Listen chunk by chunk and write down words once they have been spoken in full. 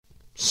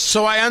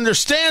So I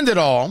understand it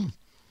all.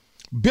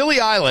 Billie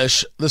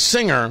Eilish, the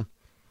singer,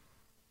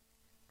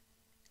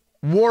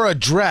 wore a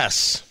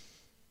dress.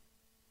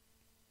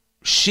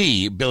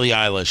 She, Billie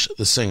Eilish,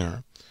 the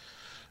singer,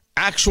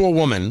 actual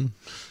woman,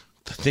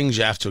 the things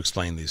you have to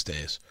explain these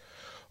days,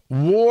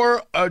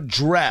 wore a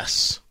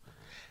dress.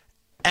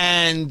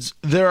 And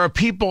there are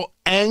people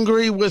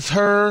angry with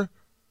her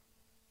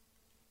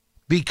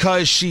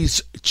because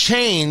she's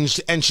changed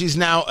and she's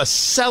now a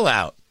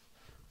sellout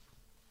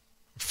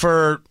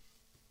for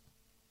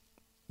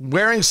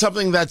wearing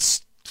something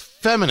that's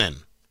feminine.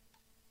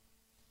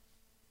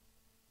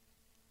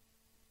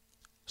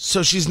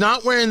 So she's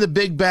not wearing the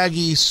big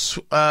baggy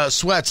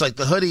sweats like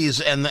the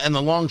hoodies and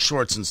the long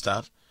shorts and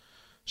stuff.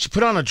 She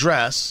put on a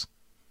dress,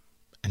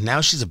 and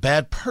now she's a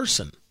bad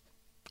person.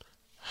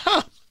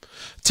 Huh.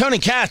 Tony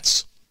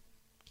Katz,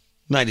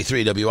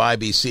 93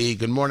 WIBC,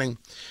 good morning.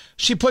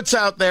 She puts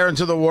out there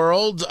into the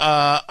world,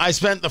 I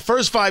spent the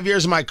first 5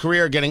 years of my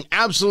career getting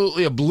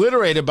absolutely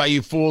obliterated by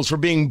you fools for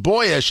being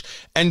boyish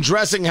and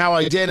dressing how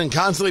I did and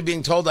constantly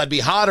being told I'd be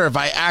hotter if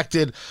I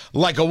acted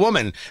like a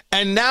woman.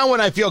 And now when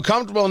I feel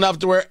comfortable enough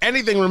to wear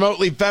anything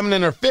remotely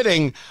feminine or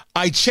fitting,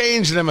 I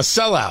change and am a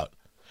sellout.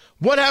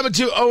 What happened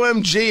to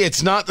OMG?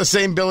 It's not the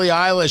same Billie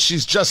Eilish.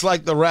 She's just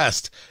like the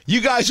rest.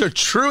 You guys are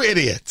true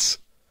idiots.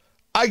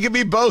 I can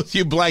be both,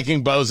 you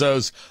blanking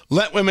bozos.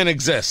 Let women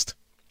exist.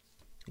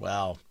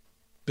 Well,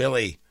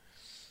 Billy,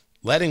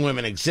 letting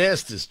women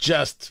exist is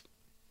just,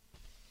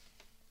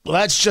 well,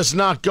 that's just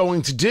not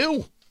going to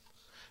do.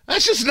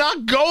 That's just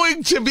not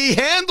going to be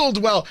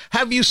handled well.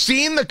 Have you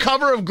seen the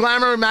cover of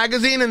Glamour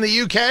magazine in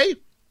the UK?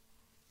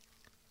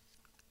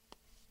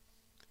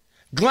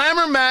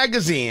 Glamour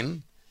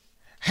magazine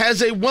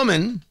has a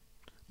woman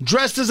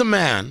dressed as a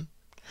man,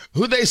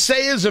 who they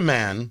say is a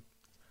man,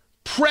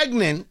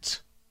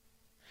 pregnant,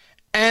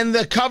 and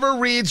the cover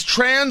reads,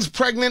 "Trans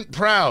Pregnant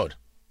Proud."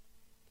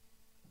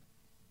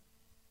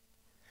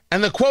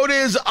 And the quote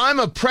is,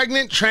 "I'm a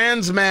pregnant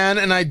trans man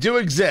and I do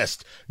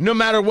exist. No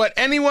matter what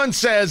anyone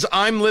says,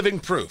 I'm living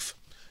proof."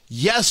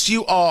 Yes,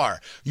 you are.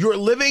 You're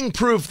living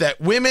proof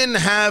that women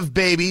have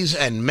babies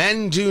and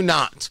men do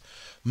not.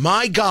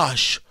 My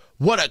gosh,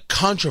 what a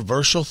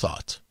controversial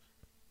thought.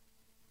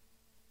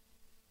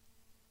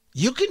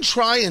 You can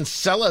try and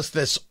sell us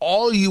this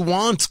all you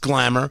want,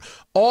 Glamour,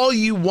 all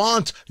you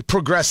want,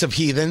 progressive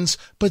heathens,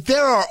 but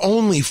there are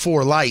only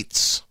four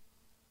lights.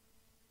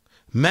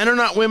 Men are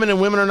not women and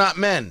women are not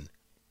men.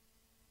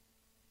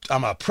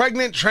 I'm a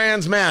pregnant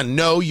trans man.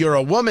 No, you're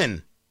a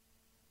woman.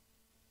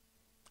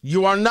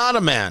 You are not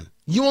a man.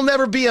 You will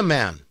never be a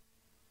man.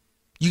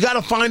 You got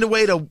to find a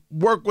way to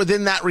work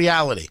within that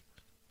reality.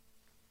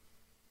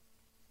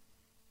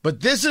 But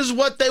this is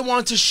what they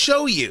want to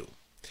show you.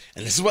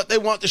 And this is what they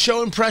want to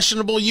show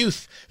impressionable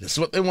youth. This is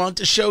what they want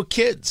to show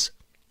kids.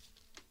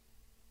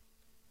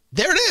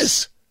 There it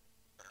is.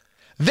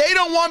 They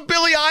don't want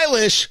Billie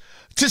Eilish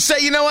to say,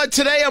 you know what,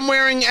 today I'm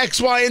wearing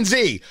X, Y, and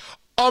Z.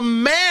 A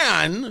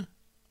woman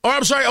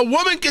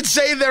can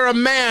say they're a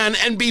man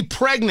and be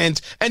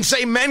pregnant and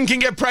say men can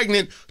get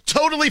pregnant.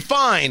 Totally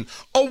fine.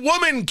 A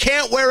woman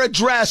can't wear a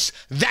dress.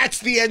 That's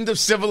the end of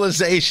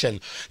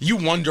civilization. You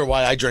wonder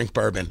why I drink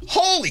bourbon.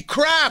 Holy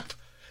crap.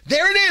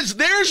 There it is.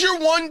 There's your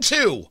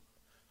 1-2.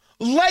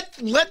 Let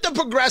the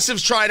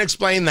progressives try and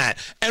explain that.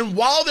 And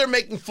while they're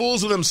making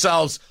fools of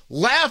themselves,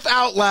 laugh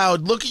out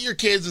loud, look at your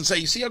kids and say,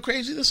 you see how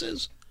crazy this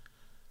is?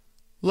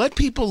 Let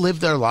people live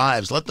their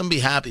lives. Let them be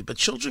happy. But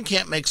children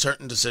can't make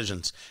certain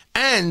decisions.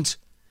 And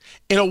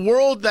in a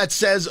world that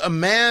says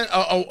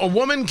a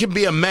woman can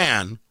be a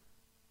man,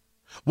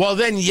 while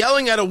then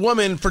yelling at a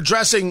woman for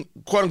dressing,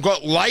 quote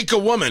unquote, like a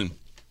woman,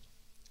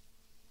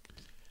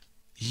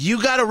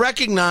 you got to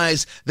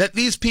recognize that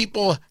these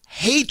people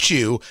hate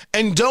you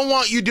and don't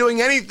want you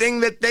doing anything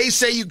that they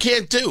say you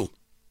can't do.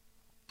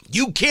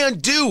 You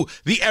can't do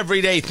the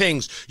everyday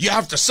things. You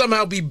have to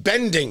somehow be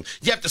bending.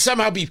 You have to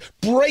somehow be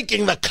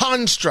breaking the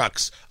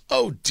constructs.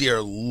 Oh,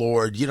 dear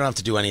Lord, you don't have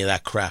to do any of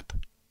that crap.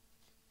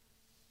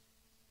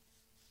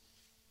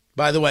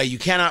 By the way, you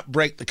cannot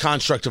break the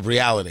construct of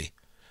reality.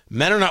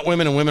 Men are not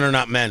women and women are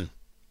not men.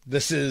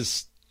 This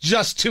is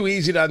just too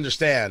easy to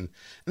understand.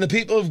 And the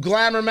people of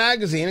Glamour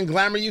magazine and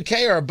Glamour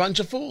UK are a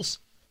bunch of fools.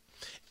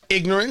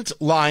 Ignorant,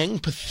 lying,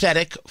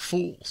 pathetic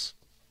fools.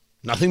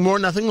 Nothing more,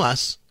 nothing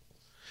less.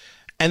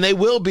 And they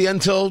will be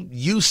until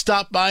you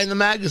stop buying the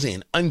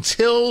magazine.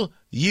 Until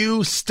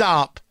you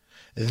stop,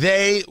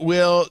 they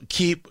will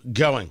keep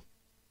going.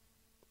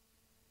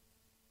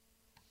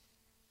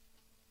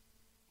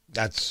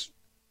 That's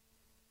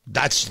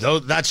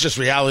just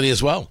reality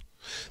as well.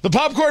 The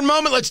popcorn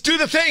moment, let's do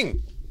the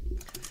thing.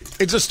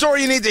 It's a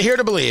story you need to hear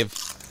to believe.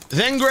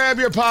 Then grab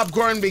your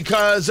popcorn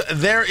because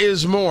there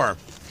is more.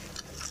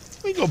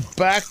 Let me go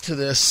back to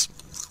this.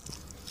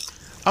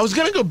 I was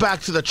going to go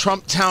back to the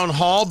Trump town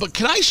hall, but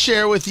can I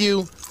share with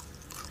you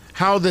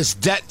how this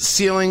debt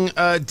ceiling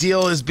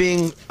deal is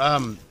being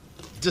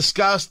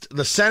discussed?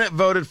 The Senate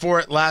voted for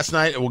it last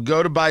night. It will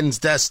go to Biden's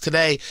desk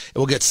today. It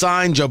will get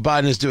signed. Joe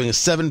Biden is doing a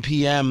 7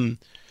 p.m.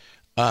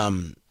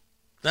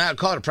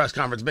 call it a press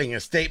conference, making a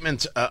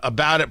statement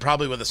about it,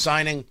 probably with a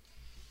signing.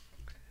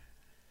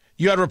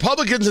 You had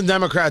Republicans and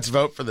Democrats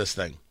vote for this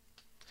thing.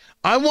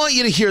 I want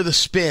you to hear the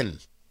spin.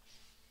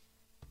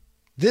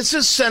 This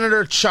is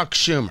Senator Chuck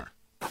Schumer.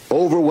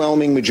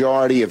 Overwhelming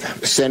majority of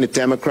Senate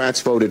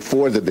Democrats voted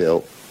for the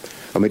bill.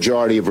 A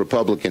majority of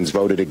Republicans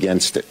voted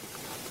against it.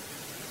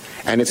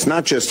 And it's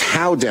not just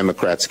how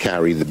Democrats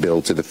carry the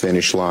bill to the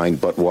finish line,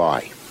 but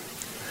why.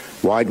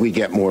 Why'd we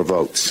get more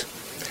votes?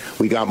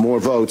 We got more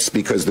votes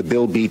because the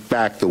bill beat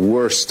back the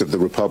worst of the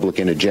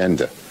Republican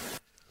agenda.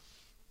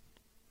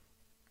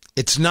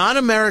 It's not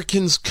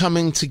Americans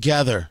coming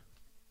together.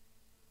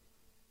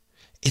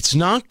 It's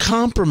not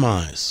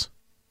compromise.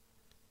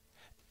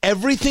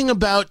 Everything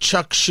about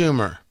Chuck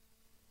Schumer,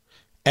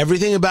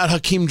 everything about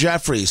Hakeem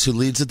Jeffries, who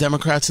leads the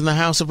Democrats in the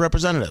House of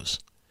Representatives,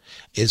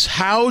 is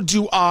how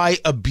do I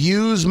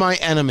abuse my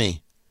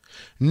enemy?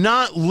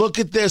 Not look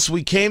at this,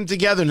 we came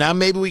together, now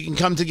maybe we can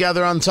come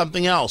together on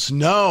something else.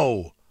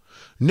 No,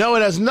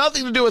 it has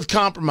nothing to do with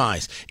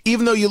compromise.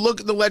 Even though you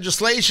look at the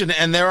legislation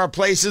and there are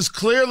places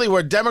clearly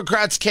where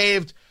Democrats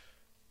caved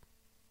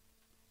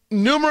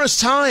numerous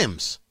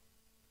times.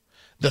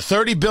 The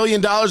 $30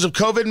 billion of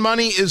COVID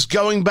money is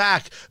going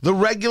back. The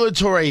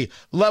regulatory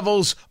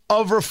levels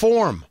of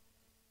reform.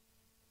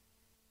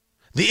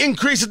 The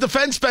increase of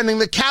defense spending,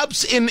 the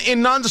caps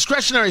in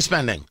non-discretionary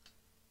spending.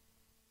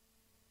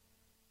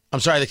 I'm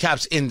sorry, the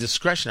caps in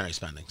discretionary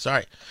spending.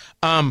 Sorry.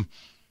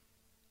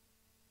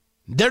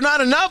 They're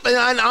not enough,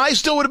 and I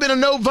still would have been a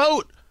no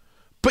vote.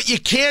 But you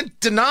can't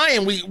deny,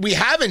 and we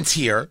haven't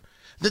here,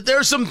 that there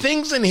are some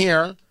things in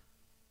here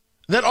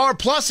that are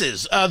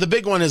pluses. The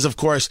big one is, of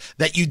course,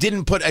 that you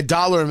didn't put a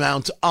dollar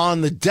amount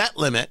on the debt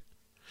limit.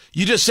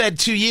 You just said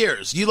 2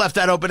 years. You left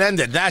that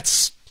open-ended.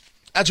 That's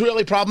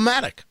really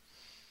problematic.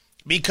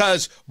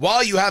 Because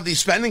while you have these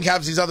spending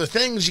caps, these other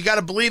things, you got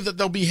to believe that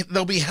they'll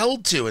be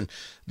held to. And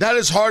that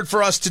is hard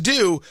for us to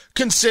do,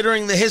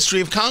 considering the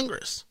history of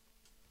Congress.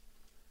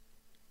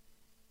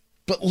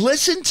 But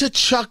listen to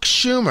Chuck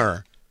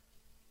Schumer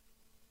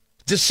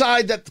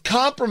decide that the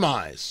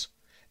compromise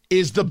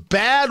is the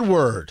bad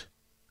word.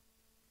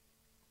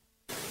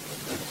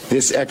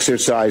 This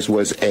exercise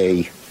was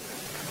this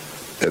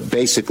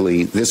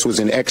was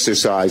an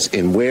exercise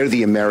in where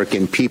the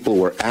American people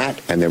were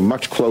at, and they're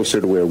much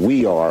closer to where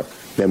we are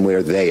than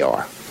where they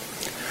are.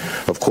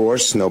 Of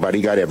course,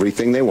 nobody got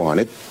everything they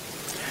wanted.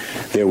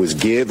 There was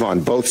give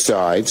on both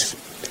sides,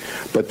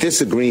 but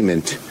this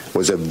agreement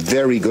was a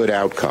very good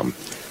outcome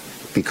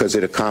because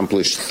it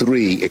accomplished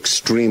three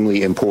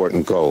extremely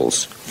important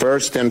goals.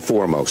 First and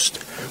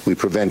foremost, we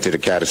prevented a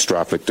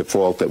catastrophic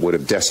default that would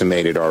have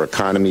decimated our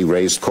economy,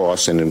 raised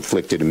costs, and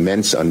inflicted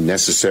immense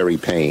unnecessary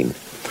pain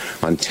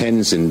on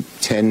tens and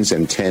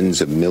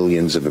tens of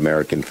millions of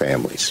American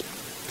families.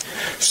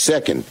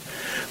 Second,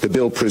 the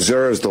bill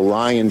preserves the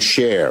lion's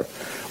share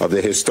of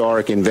the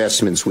historic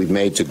investments we've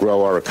made to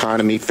grow our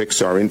economy,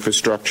 fix our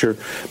infrastructure,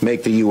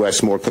 make the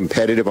U.S. more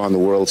competitive on the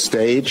world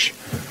stage,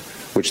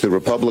 which the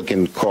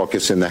Republican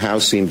caucus in the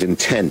House seemed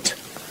intent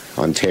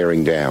on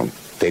tearing down.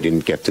 They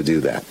didn't get to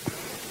do that.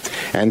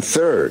 And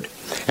third,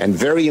 and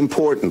very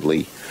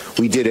importantly,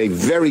 we did a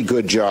very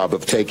good job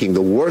of taking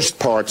the worst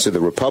parts of the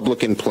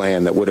Republican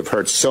plan that would have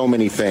hurt so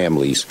many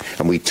families,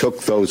 and we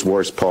took those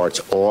worst parts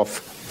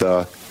off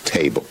the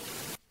table.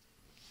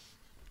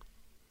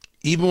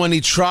 Even when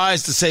he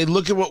tries to say,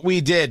 look at what we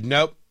did,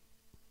 nope.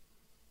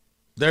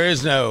 There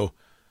is no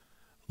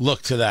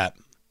look to that.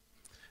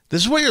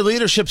 This is where your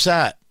leadership's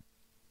at.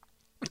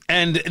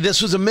 And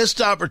this was a missed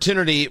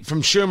opportunity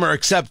from Schumer,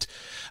 except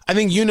I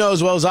think you know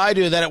as well as I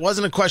do that it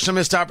wasn't a question of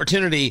missed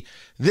opportunity.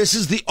 This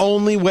is the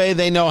only way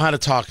they know how to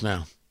talk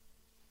now.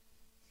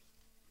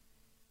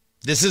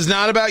 This is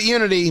not about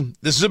unity.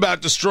 This is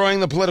about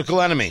destroying the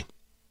political enemy.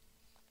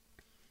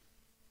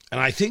 And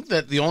I think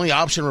that the only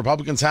option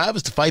Republicans have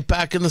is to fight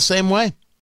back in the same way.